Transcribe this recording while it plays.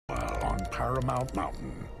Paramount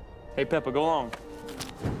Mountain. Hey, Peppa, go long.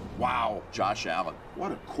 Wow, Josh Allen,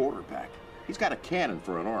 what a quarterback. He's got a cannon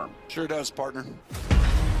for an arm. Sure does, partner.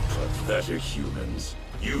 Pathetic humans.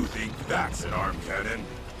 You think that's an arm cannon?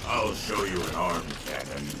 I'll show you an arm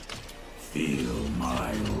cannon. Feel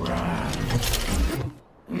my wrath.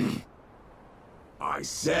 I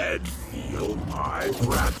said feel my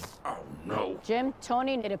wrath. Oh, no. Jim,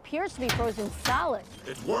 Tony, it appears to be frozen solid.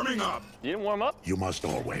 It's warming up. You didn't warm up? You must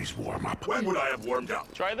always warm up. When would I have warmed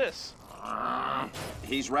up? Try this.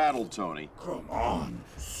 He's rattled, Tony. Come on,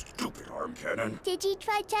 stupid arm cannon. Did you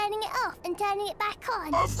try turning it off and turning it back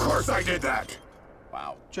on? Of course I did that.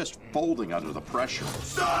 Wow, just folding under the pressure.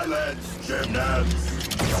 Silence,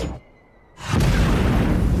 gymnasts!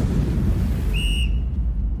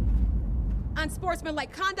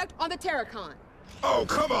 Unsportsmanlike conduct on the Terracon. Oh,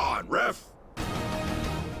 come on, ref.